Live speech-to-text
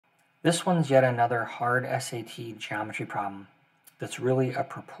This one's yet another hard SAT geometry problem that's really a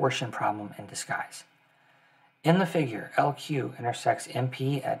proportion problem in disguise. In the figure, LQ intersects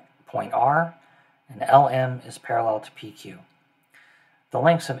MP at point R, and LM is parallel to PQ. The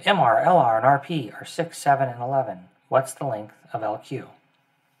lengths of MR, LR, and RP are 6, 7, and 11. What's the length of LQ?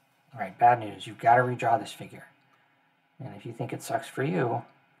 All right, bad news. You've got to redraw this figure. And if you think it sucks for you,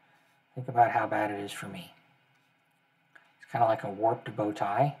 think about how bad it is for me. It's kind of like a warped bow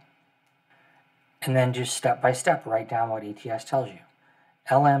tie. And then just step by step, write down what ETS tells you.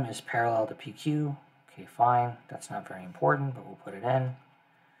 LM is parallel to PQ. Okay, fine. That's not very important, but we'll put it in.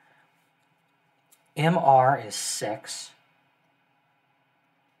 MR is 6.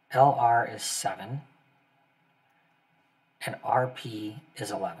 LR is 7. And RP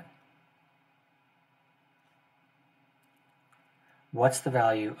is 11. What's the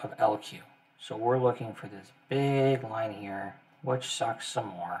value of LQ? So we're looking for this big line here, which sucks some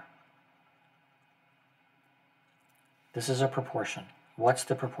more. This is a proportion. What's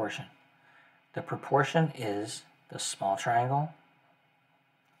the proportion? The proportion is the small triangle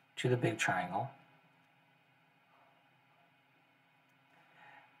to the big triangle.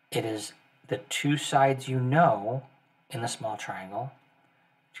 It is the two sides you know in the small triangle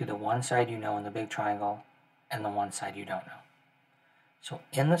to the one side you know in the big triangle and the one side you don't know. So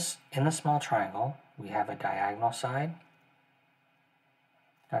in the small triangle, we have a diagonal side.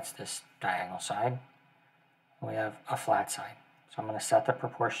 That's this diagonal side. We have a flat side. So I'm going to set the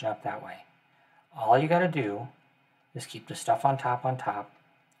proportion up that way. All you got to do is keep the stuff on top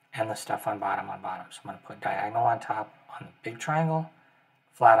and the stuff on bottom. So I'm going to put diagonal on top on the big triangle,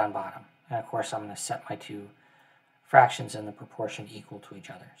 flat on bottom. And of course I'm going to set my two fractions in the proportion equal to each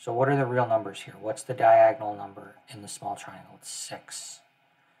other. So what are the real numbers here? What's the diagonal number in the small triangle? It's 6.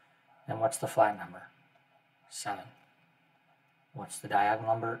 And what's the flat number? 7. What's the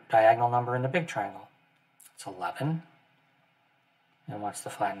diagonal number in the big triangle? It's 11. And what's the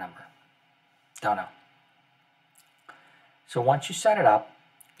flat number? Don't know. So once you set it up,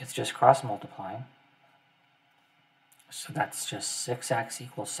 it's just cross multiplying. So that's just 6x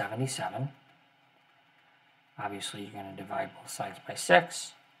equals 77. Obviously, you're going to divide both sides by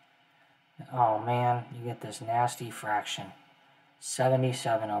 6. Oh man, you get this nasty fraction,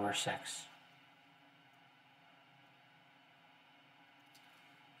 77 over 6.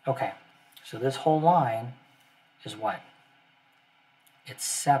 Okay, so this whole line is what? It's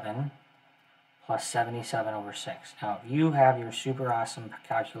 7 plus 77 over 6. Now, if you have your super awesome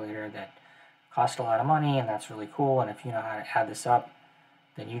calculator that costs a lot of money and that's really cool, and if you know how to add this up,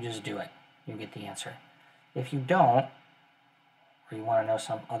 then you just do it. You get the answer. If you don't, or you want to know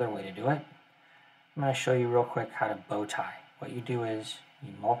some other way to do it, I'm going to show you real quick how to bow tie. What you do is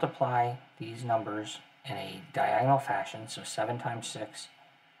you multiply these numbers in a diagonal fashion. So 7 times 6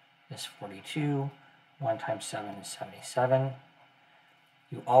 is 42. 1 times 7 is 77.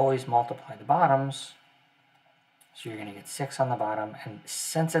 You always multiply the bottoms, so you're going to get 6 on the bottom. And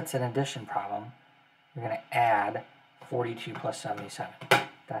since it's an addition problem, you're going to add 42 plus 77.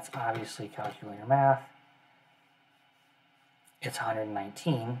 That's obviously calculator math. It's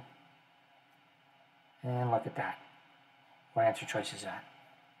 119. And look at that. What answer choice is that?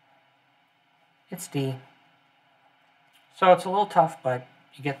 It's D. So it's a little tough, but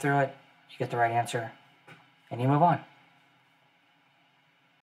you get through it, you get the right answer, and you move on.